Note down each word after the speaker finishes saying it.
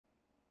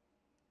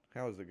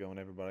How's it going,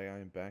 everybody? I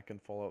am back in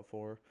Fallout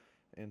 4,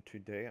 and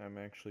today I'm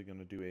actually going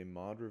to do a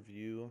mod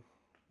review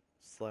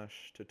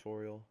slash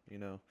tutorial.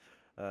 I'm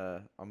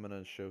going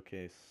to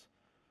showcase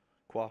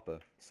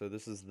QwaPA. So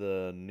this is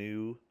the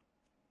new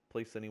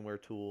Place Anywhere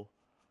tool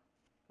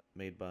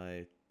made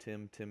by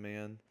Tim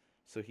Man.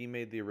 So he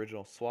made the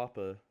original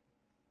SWAPA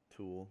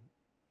tool,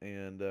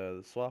 and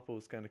the SWAPA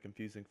was kind of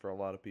confusing for a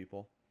lot of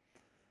people,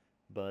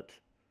 but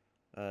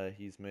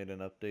he's made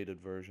an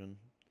updated version,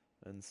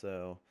 and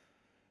so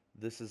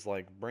this is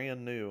like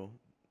brand new.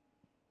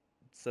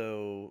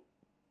 So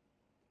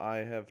I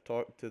have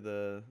talked to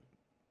the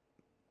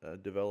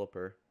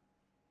developer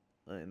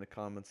in the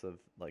comments of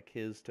like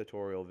his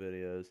tutorial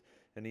videos,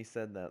 and he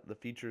said that the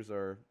features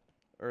are,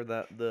 or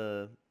that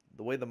the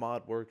way the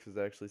mod works is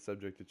actually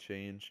subject to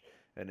change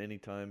at any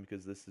time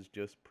because this is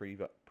just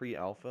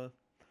pre-alpha.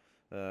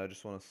 I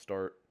just want to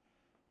start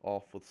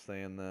off with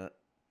saying that,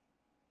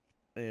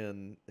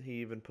 and he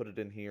even put it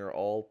in here,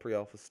 all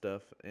pre-alpha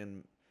stuff,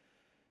 and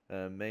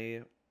may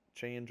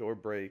change or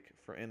break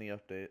for any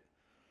update.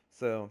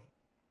 So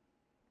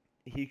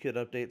he could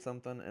update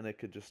something and it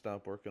could just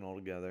stop working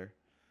altogether.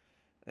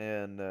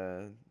 And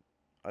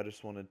I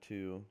just wanted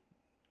to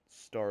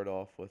start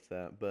off with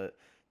that. But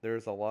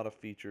there's a lot of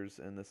features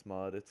in this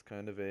mod. It's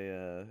kind of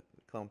a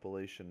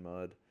compilation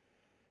mod.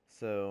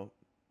 So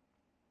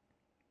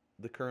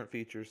the current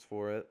features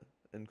for it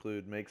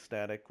include make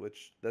static,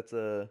 which that's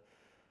a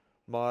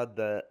mod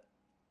that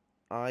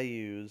I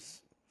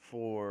use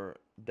for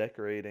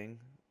decorating.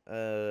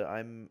 Uh,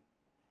 I'm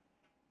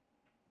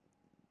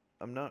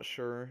I'm not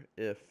sure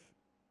if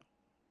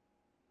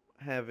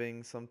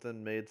having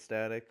something made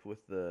static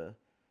with the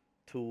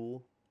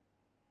tool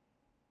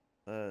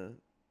uh,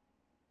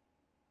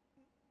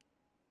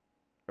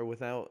 or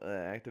without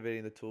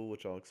activating the tool,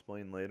 which I'll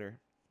explain later,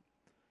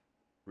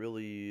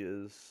 really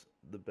is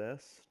the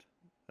best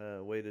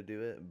way to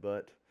do it,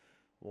 but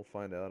we'll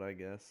find out, I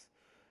guess.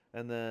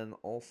 And then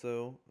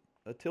also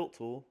a tilt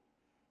tool,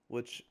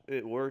 which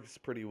it works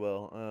pretty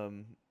well.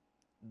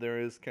 There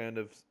is kind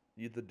of,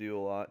 you have to do a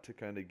lot to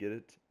kind of get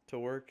it to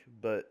work,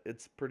 but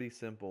it's pretty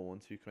simple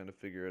once you kind of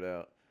figure it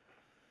out.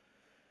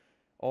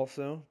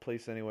 Also,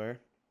 place anywhere.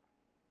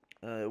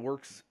 It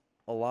works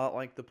a lot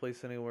like the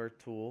place anywhere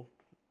tool.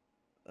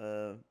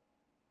 Uh,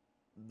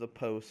 the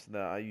post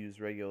that I use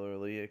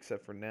regularly,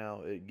 except for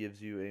now it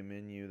gives you a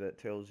menu that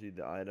tells you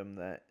the item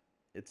that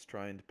it's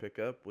trying to pick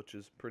up, which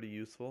is pretty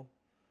useful.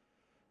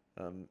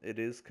 It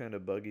is kind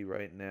of buggy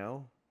right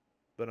now,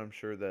 but I'm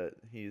sure that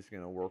he's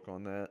going to work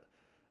on that.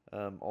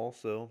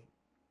 Also,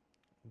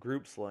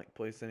 group select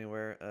place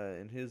anywhere.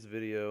 In his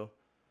video,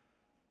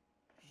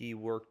 he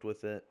worked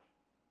with it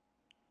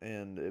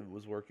and it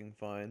was working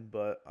fine,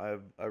 but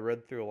I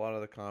read through a lot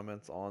of the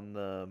comments on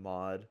the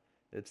mod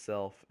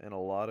itself, and a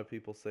lot of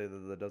people say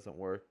that that doesn't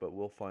work, but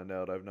we'll find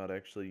out. I've not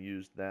actually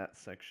used that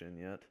section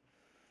yet.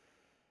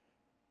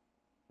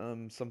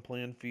 Some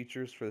planned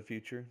features for the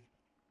future.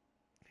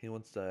 He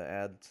wants to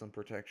add some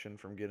protection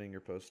from getting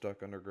your post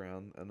stuck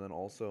underground, and then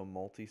also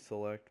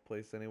multi-select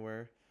place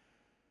anywhere.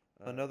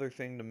 Another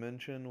thing to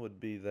mention would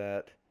be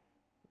that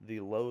the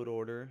load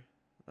order,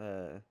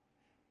 uh,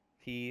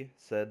 he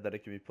said that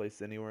it can be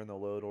placed anywhere in the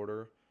load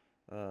order.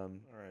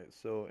 Alright,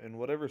 so in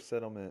whatever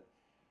settlement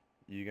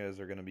you guys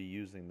are going to be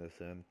using this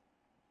in,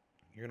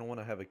 you're going to want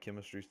to have a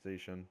chemistry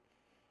station.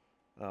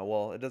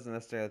 Well, it doesn't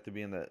necessarily have to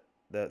be in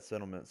that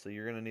settlement, so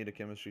you're going to need a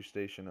chemistry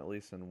station at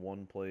least in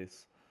one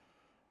place.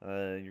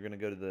 You're going to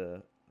go to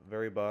the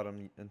very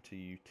bottom into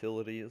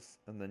utilities,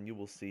 and then you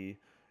will see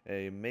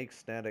a make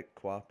static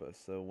QwaPA.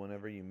 So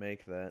whenever you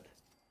make that,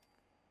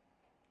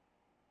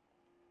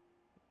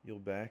 you'll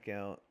back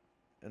out,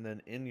 and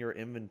then in your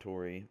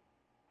inventory,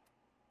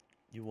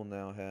 you will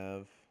now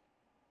have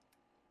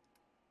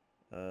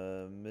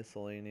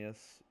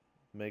miscellaneous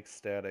make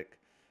static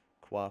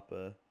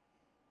QwaPA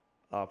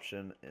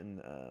option in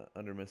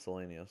under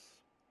miscellaneous.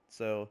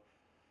 So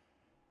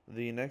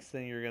the next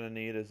thing you're going to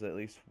need is at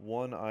least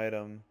one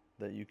item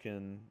that you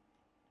can,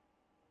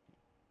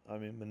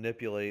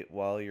 manipulate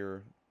while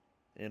you're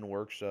in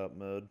workshop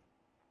mode.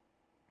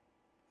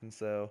 And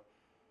so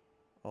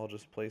I'll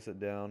just place it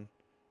down.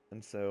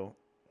 And so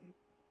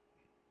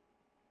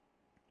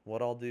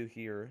what I'll do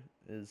here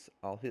is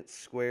I'll hit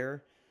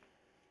square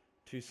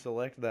to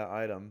select that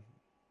item,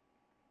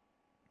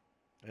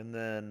 and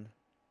then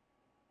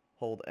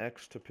hold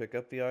X to pick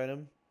up the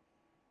item,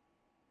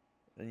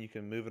 and you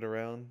can move it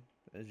around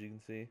as you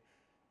can see,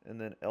 and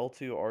then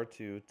L2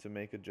 R2 to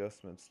make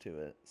adjustments to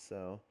it.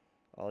 So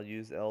I'll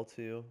use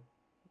L2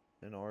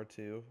 and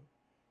R2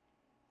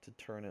 to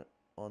turn it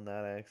on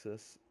that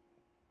axis,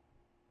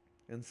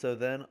 and so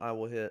then I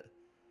will hit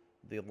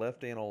the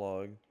left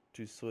analog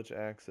to switch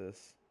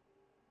axis.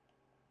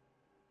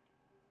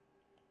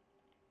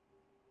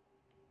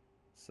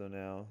 So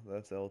now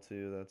that's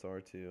L2, that's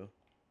R2,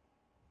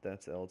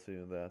 that's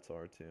L2, that's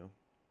R2,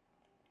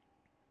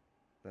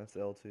 that's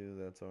L2,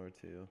 that's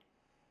R2,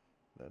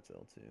 that's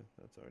L2,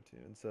 that's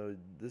R2. And so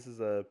this is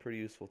a pretty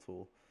useful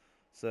tool.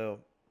 So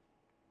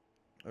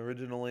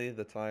originally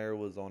the tire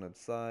was on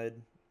its side,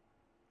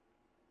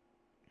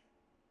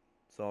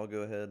 So I'll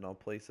go ahead and I'll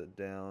place it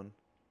down.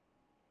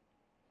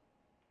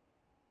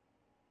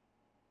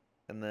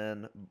 And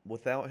then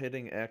without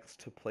hitting X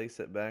to place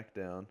it back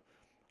down,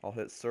 I'll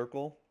hit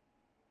circle,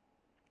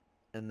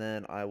 and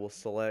then I will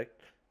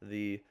select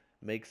the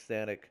make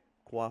static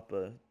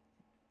QwaPA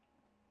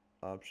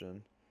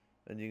option.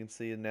 And you can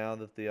see now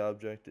that the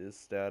object is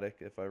static.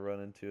 If I run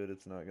into it,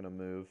 it's not going to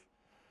move.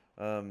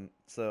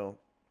 So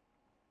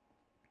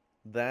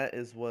that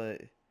is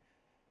what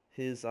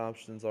his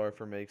options are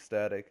for make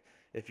static.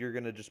 If you're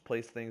going to just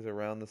place things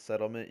around the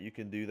settlement, you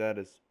can do that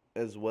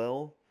as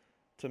well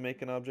to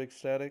make an object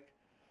static.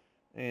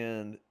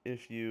 And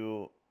if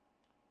you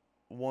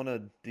want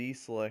to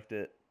deselect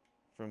it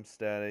from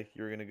static,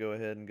 you're going to go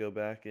ahead and go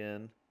back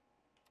in.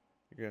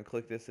 You're going to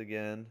click this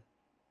again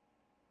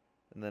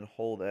and then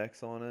hold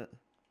X on it,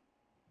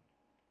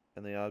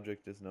 and the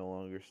object is no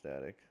longer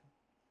static.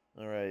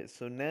 Alright,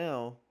 so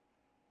now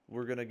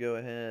we're going to go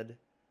ahead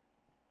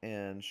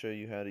and show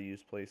you how to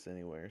use place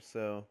anywhere.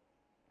 So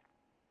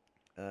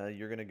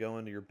you're going to go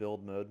into your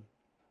build mode,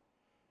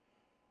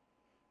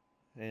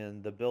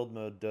 and the build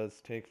mode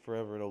does take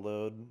forever to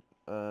load,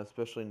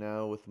 especially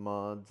now with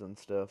mods and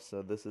stuff.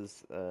 So this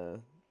is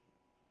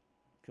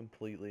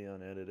completely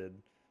unedited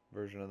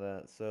version of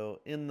that. So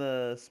in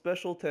the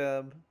special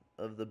tab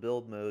of the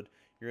build mode,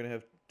 you're going to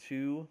have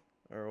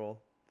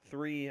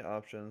three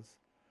options.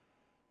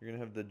 You're going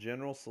to have the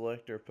general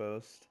selector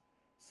post.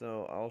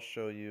 So I'll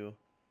show you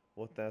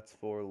what that's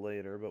for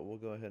later, but we'll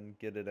go ahead and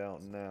get it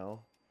out now.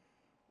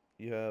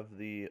 You have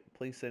the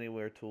place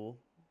anywhere tool,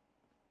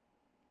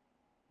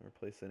 or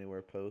place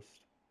anywhere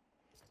post.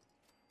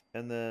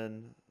 And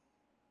then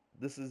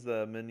this is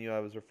the menu I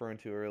was referring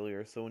to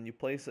earlier. So when you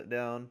place it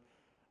down,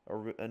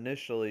 or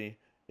initially,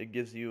 it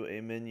gives you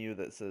a menu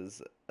that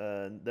says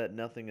that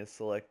nothing is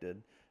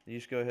selected. You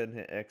just go ahead and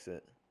hit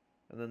exit.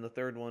 And then the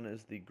third one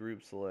is the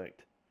group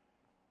select,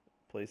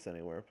 place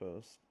anywhere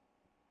post.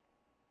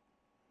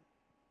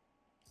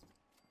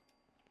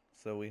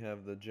 So we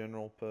have the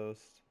general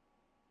post,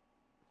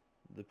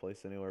 the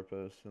place anywhere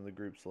post, and the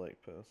group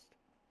select post.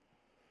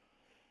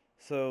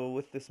 So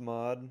with this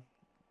mod,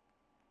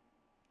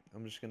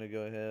 I'm just going to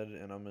go ahead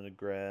and I'm going to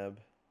grab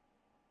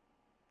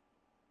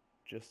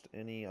just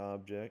any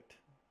object.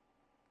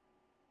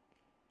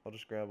 I'll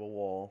just grab a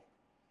wall.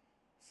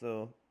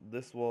 So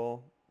this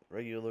wall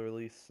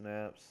regularly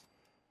snaps.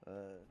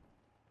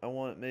 I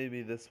want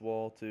maybe this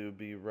wall to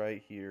be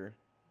right here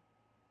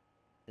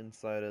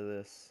inside of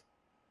this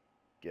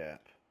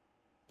gap.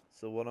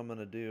 So what I'm going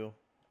to do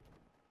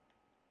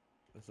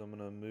is I'm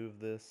going to move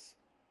this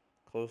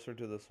closer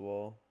to this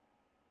wall,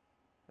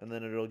 and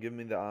then it'll give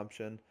me the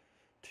option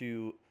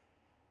to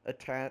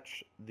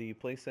attach the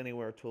place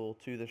anywhere tool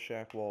to the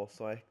shack wall.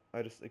 So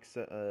I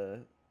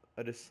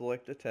just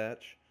select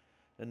attach,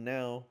 and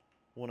now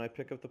when I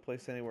pick up the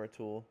place anywhere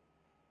tool,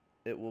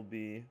 it will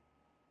be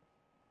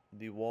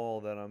the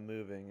wall that I'm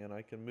moving, and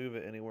I can move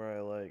it anywhere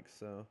I like.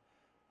 So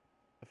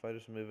if I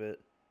just move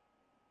it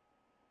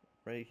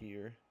right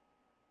here.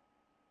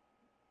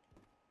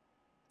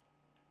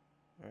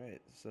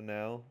 Alright, so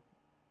now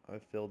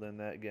I've filled in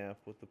that gap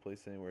with the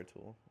place anywhere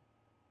tool.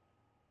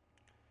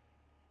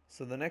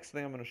 So the next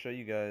thing I'm going to show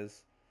you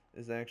guys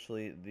is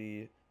actually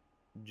the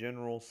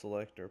general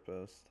selector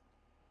post.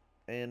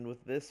 And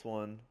with this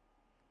one,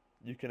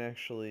 you can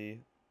actually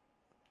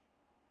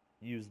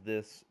use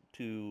this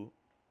to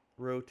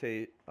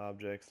rotate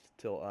objects,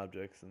 tilt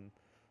objects, and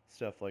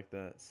stuff like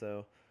that.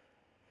 So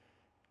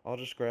I'll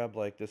just grab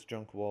like this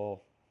junk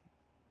wall,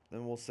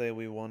 and we'll say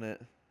we want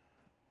it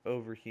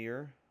over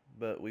here,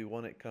 but we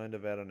want it kind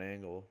of at an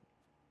angle.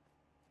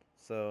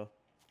 So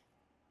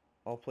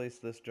I'll place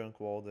this junk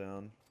wall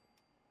down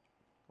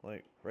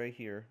like right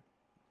here,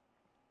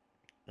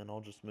 and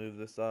I'll just move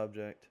this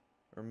object,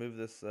 or move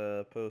this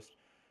post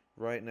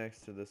right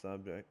next to this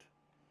object.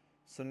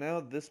 So now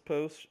this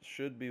post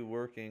should be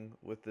working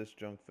with this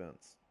junk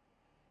fence.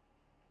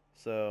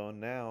 So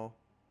now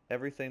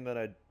everything that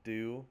I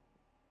do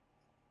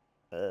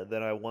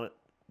that I want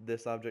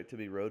this object to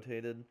be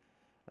rotated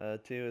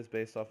to is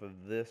based off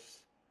of this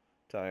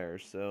tire.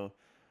 So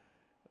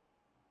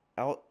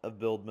out of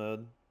build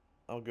mode,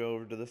 I'll go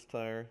over to this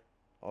tire,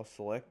 I'll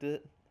select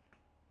it,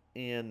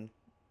 and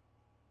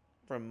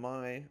from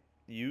my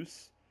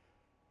use,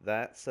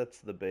 that sets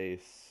the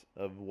base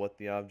of what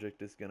the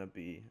object is going to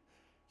be.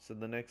 So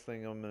the next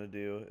thing I'm going to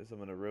do is I'm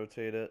going to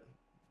rotate it,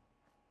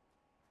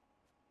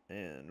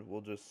 and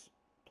we'll just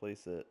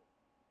place it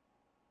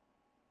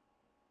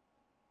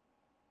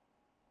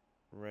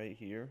right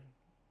here.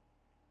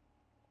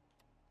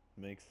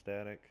 Make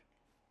static.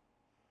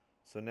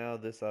 So now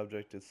this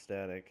object is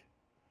static.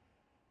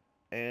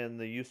 And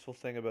the useful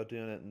thing about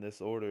doing it in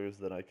this order is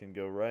that I can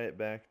go right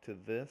back to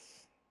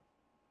this,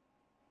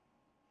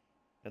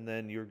 and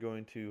then you're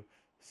going to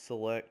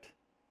select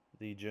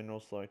the general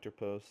selector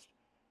post.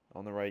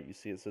 On the right, you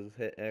see it says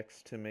hit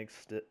X to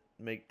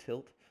make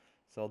tilt.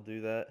 So I'll do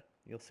that.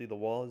 You'll see the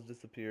wall has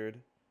disappeared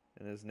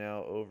and is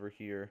now over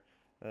here.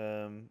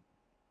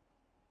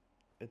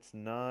 It's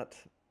not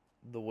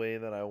the way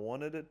that I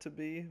wanted it to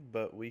be,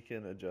 but we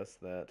can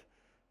adjust that.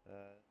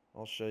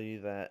 I'll show you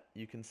that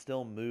you can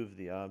still move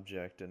the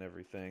object and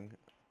everything.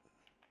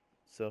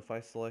 So if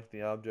I select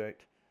the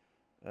object,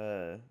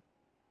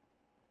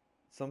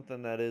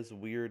 something that is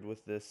weird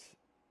with this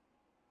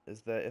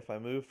is that if I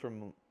move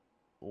from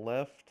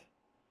left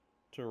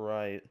to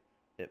right,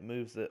 it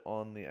moves it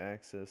on the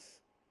axis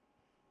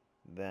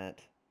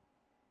that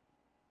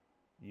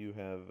you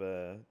have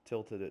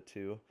tilted it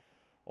to.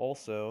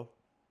 Also,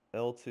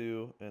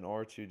 L2 and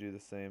R2 do the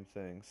same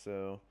thing.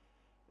 So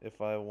if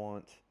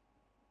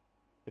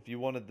you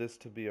wanted this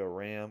to be a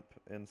ramp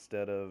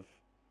instead of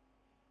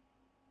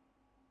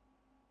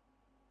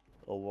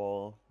a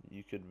wall,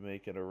 you could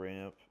make it a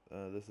ramp.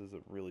 This is a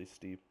really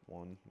steep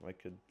one. I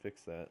could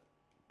fix that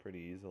pretty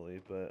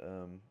easily, but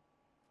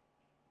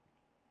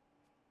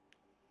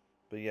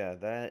yeah,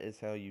 that is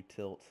how you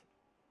tilt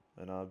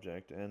an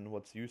object. And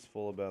what's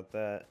useful about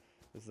that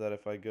is that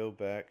if I go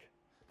back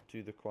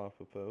to the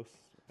QwaPA post,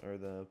 or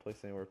the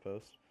Place Anywhere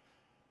post,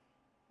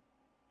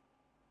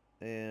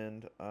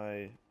 and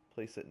I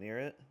place it near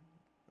it,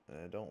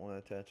 I don't want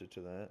to attach it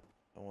to that.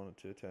 I want it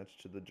to attach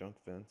to the junk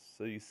fence.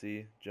 So you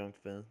see junk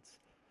fence.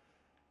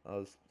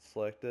 I'll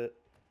select it,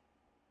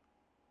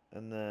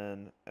 and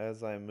then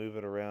as I move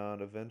it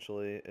around,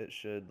 eventually it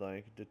should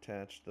like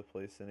detach the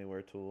Place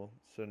Anywhere tool.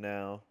 So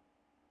now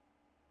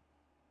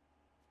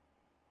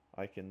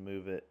I can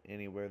move it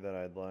anywhere that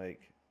I'd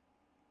like.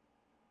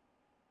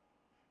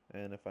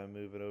 And if I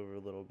move it over a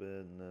little bit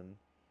and then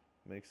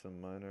make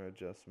some minor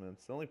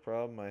adjustments. The only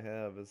problem I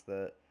have is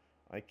that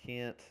I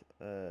can't,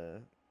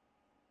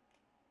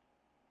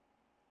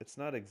 it's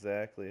not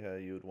exactly how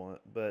you would want,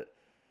 but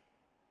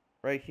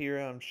right here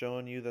I'm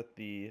showing you that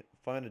the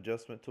fine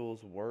adjustment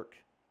tools work.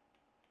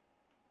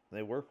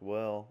 They work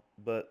well,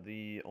 but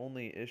the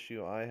only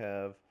issue I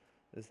have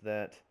is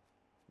that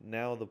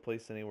now the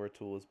Place Anywhere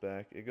tool is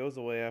back. It goes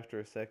away after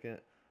a second,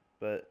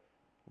 but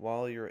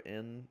while you're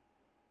in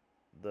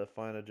the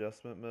fine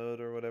adjustment mode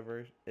or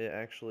whatever, it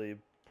actually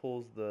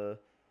pulls the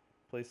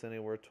Place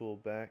Anywhere tool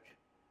back.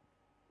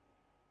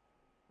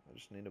 I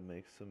just need to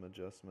make some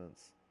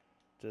adjustments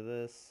to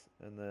this,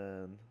 and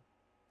then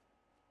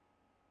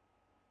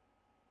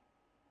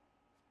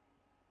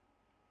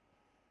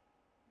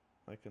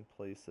I can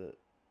place it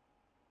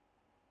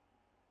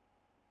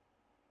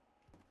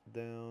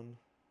down,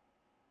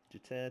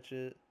 detach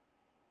it,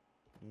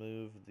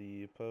 move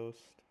the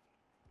post,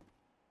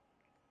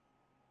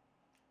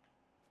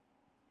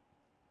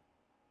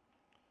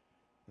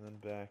 and then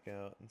back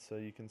out. And so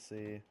you can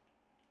see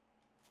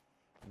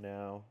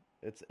now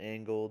it's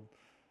angled.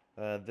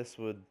 This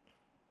would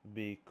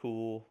be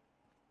cool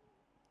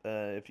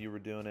if you were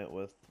doing it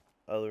with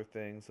other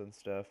things and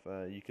stuff.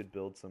 You could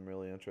build some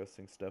really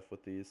interesting stuff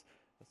with these.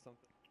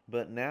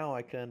 But now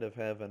I kind of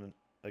have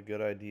a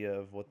good idea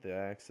of what the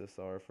axes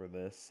are for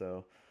this.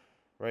 So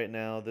right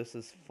now this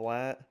is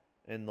flat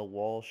and the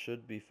wall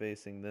should be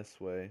facing this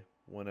way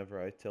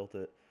whenever I tilt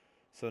it.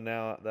 So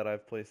now that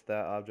I've placed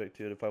that object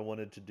to it, if I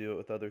wanted to do it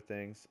with other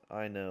things,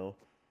 I know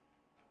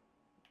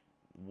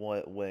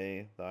what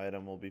way the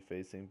item will be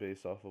facing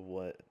based off of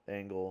what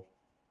angle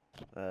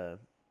uh,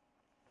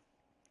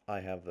 I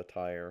have the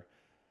tire.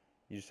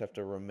 You just have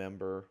to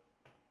remember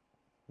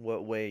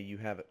what way you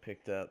have it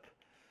picked up.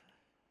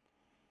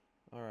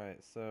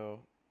 Alright, so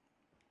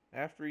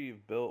after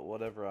you've built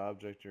whatever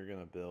object you're going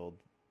to build,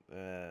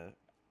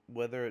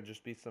 whether it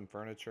just be some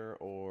furniture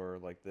or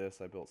like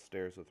this, I built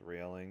stairs with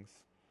railings,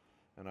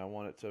 and I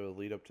want it to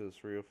lead up to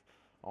this roof,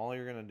 all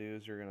you're going to do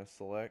is you're going to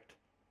select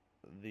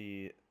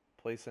the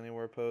Place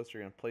Anywhere post,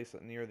 you're going to place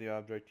it near the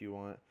object you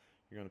want,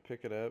 you're going to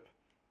pick it up,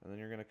 and then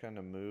you're going to kind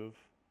of move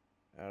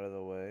out of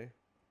the way,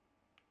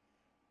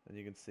 and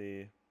you can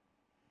see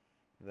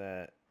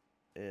that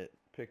it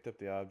picked up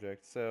the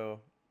object. So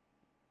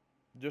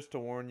just to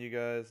warn you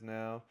guys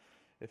now,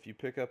 if you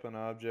pick up an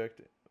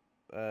object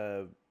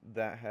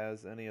that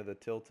has any of the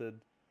tilted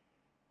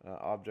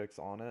objects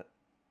on it,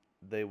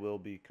 they will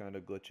be kind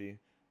of glitchy,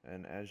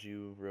 and as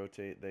you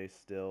rotate, they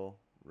still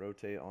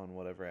rotate on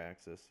whatever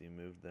axis you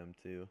move them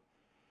to.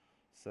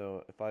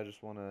 So if I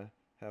just want to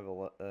have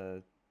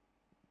a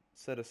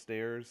set of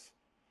stairs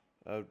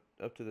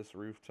up to this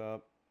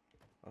rooftop,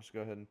 I'll just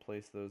go ahead and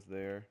place those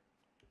there.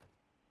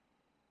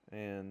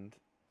 And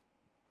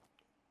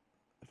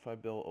if I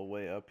build a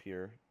way up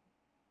here,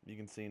 you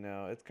can see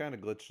now it's kind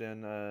of glitched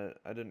in.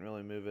 I didn't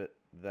really move it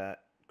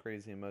that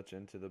crazy much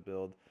into the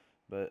build,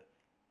 but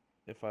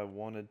if I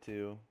wanted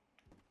to,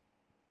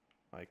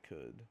 I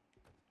could.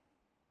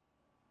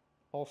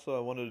 Also, I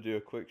wanted to do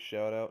a quick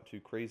shout out to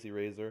Crazy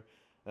Razor.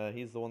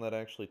 He's the one that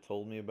actually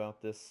told me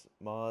about this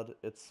mod.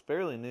 It's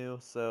fairly new,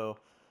 so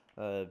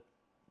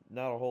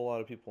not a whole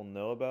lot of people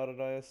know about it,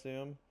 I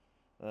assume.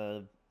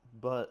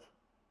 But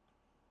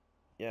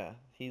yeah,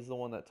 he's the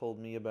one that told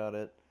me about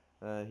it.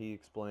 He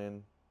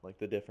explained like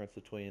the difference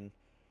between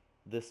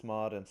this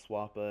mod and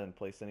QwaPA and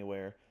Place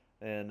Anywhere.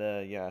 And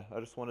yeah, I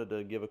just wanted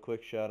to give a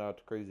quick shout out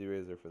to Crazy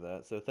Razor for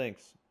that. So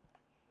thanks.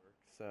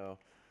 So,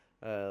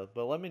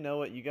 but let me know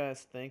what you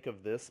guys think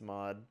of this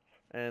mod,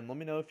 and let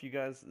me know if you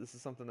guys this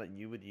is something that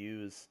you would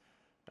use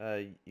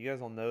You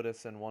guys will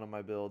notice in one of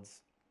my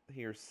builds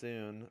here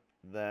soon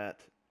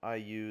that I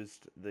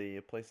used the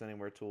Place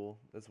Anywhere tool.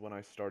 That's when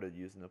I started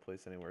using the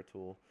Place Anywhere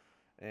tool,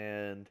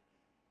 and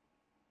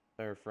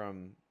or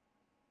from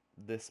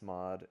this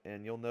mod,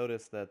 and you'll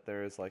notice that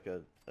there is like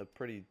a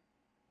pretty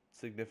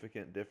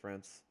significant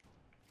difference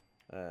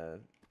uh,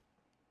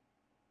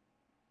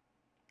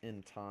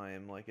 in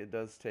time. Like it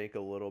does take a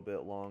little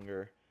bit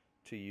longer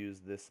to use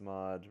this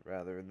mod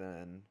rather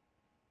than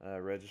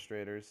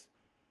registrators.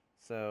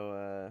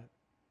 So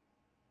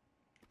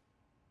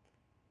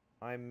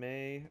I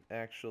may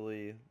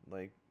actually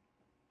like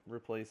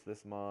replace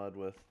this mod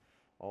with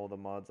all the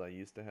mods I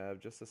used to have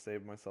just to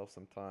save myself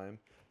some time,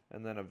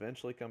 and then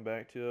eventually come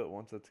back to it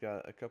once it's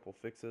got a couple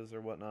fixes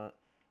or whatnot,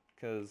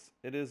 because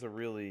it is a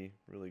really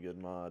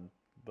good mod,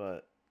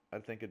 but I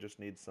think it just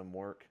needs some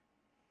work.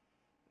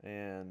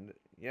 And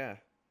yeah,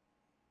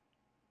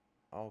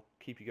 I'll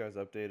keep you guys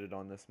updated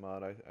on this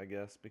mod, I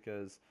guess,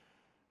 because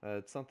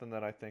it's something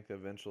that I think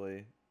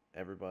eventually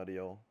everybody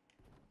will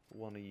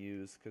want to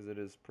use because it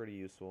is pretty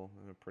useful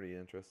and a pretty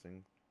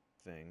interesting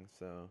thing.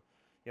 So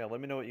yeah,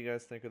 let me know what you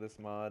guys think of this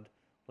mod.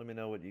 Let me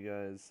know what you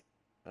guys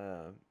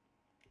uh,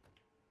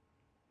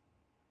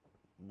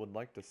 would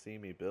like to see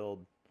me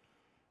build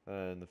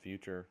in the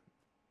future,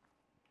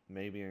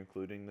 maybe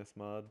including this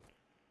mod.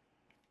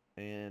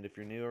 And if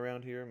you're new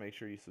around here, make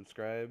sure you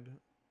subscribe,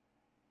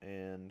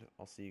 and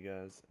I'll see you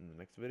guys in the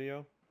next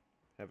video.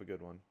 Have a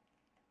good one.